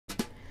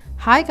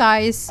Hi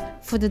guys!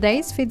 For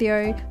today's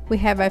video, we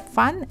have a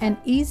fun and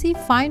easy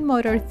fine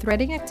motor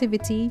threading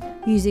activity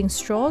using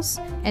straws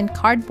and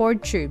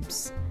cardboard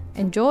tubes.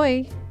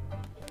 Enjoy!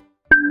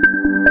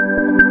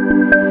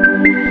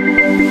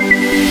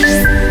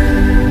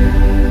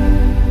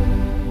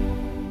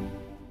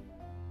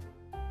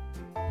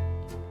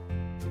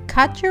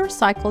 Cut your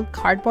recycled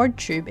cardboard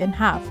tube in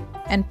half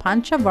and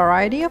punch a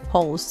variety of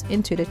holes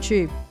into the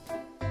tube.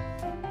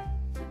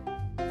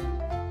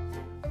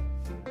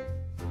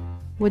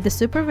 With the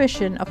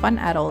supervision of an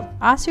adult,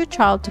 ask your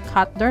child to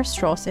cut their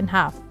straws in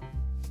half.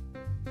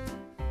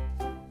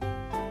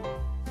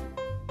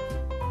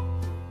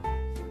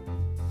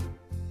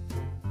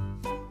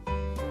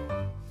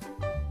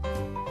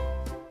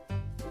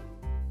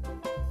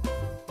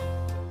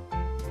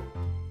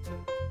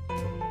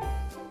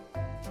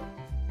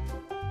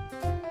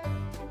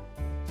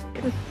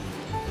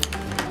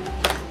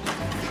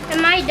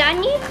 Am I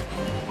done yet?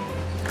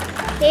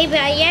 Maybe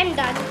I am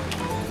done.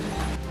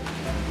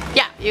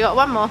 Yeah, you got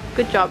one more.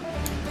 Good job.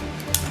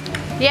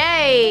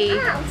 Yay!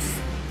 Mouse.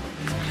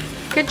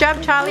 Good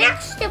job, Charlie.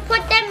 Next, to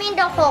put them in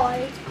the hole.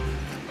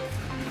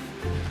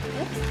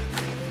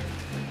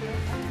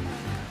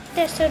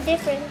 They're so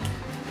different.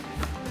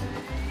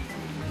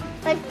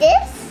 Like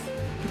this?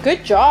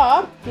 Good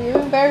job. You're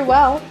doing very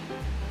well.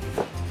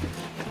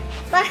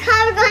 But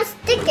how are we going to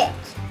stick it?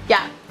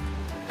 Yeah.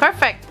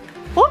 Perfect.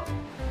 Whoop.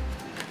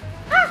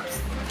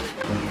 Oops.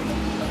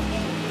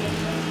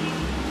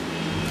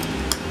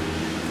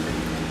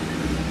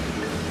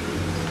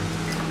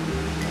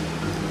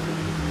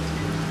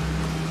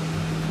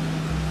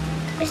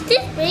 Is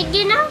this big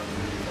enough?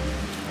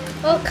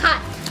 Or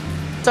cut?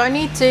 Don't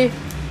need to.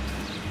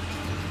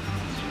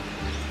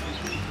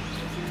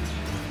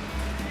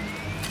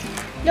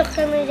 Look,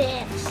 I made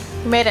an X.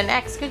 You made an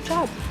X. Good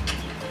job.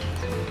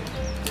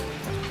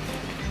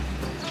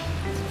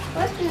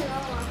 What's the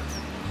lower?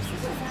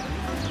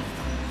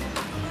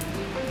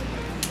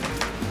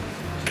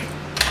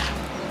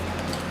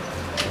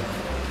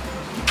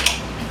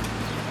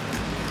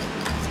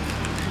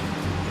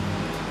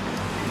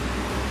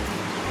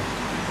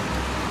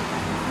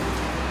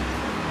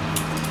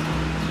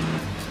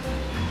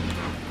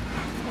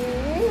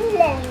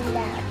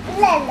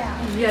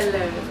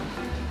 Yellow.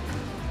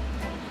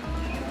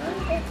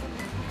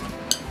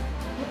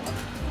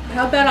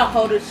 How about I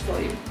hold this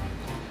for you?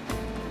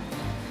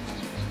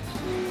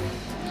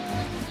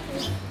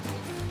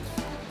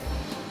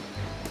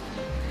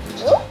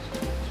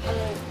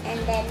 And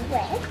then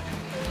red.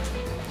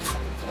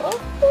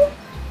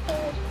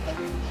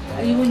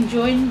 Are you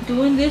enjoying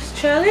doing this,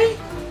 Charlie?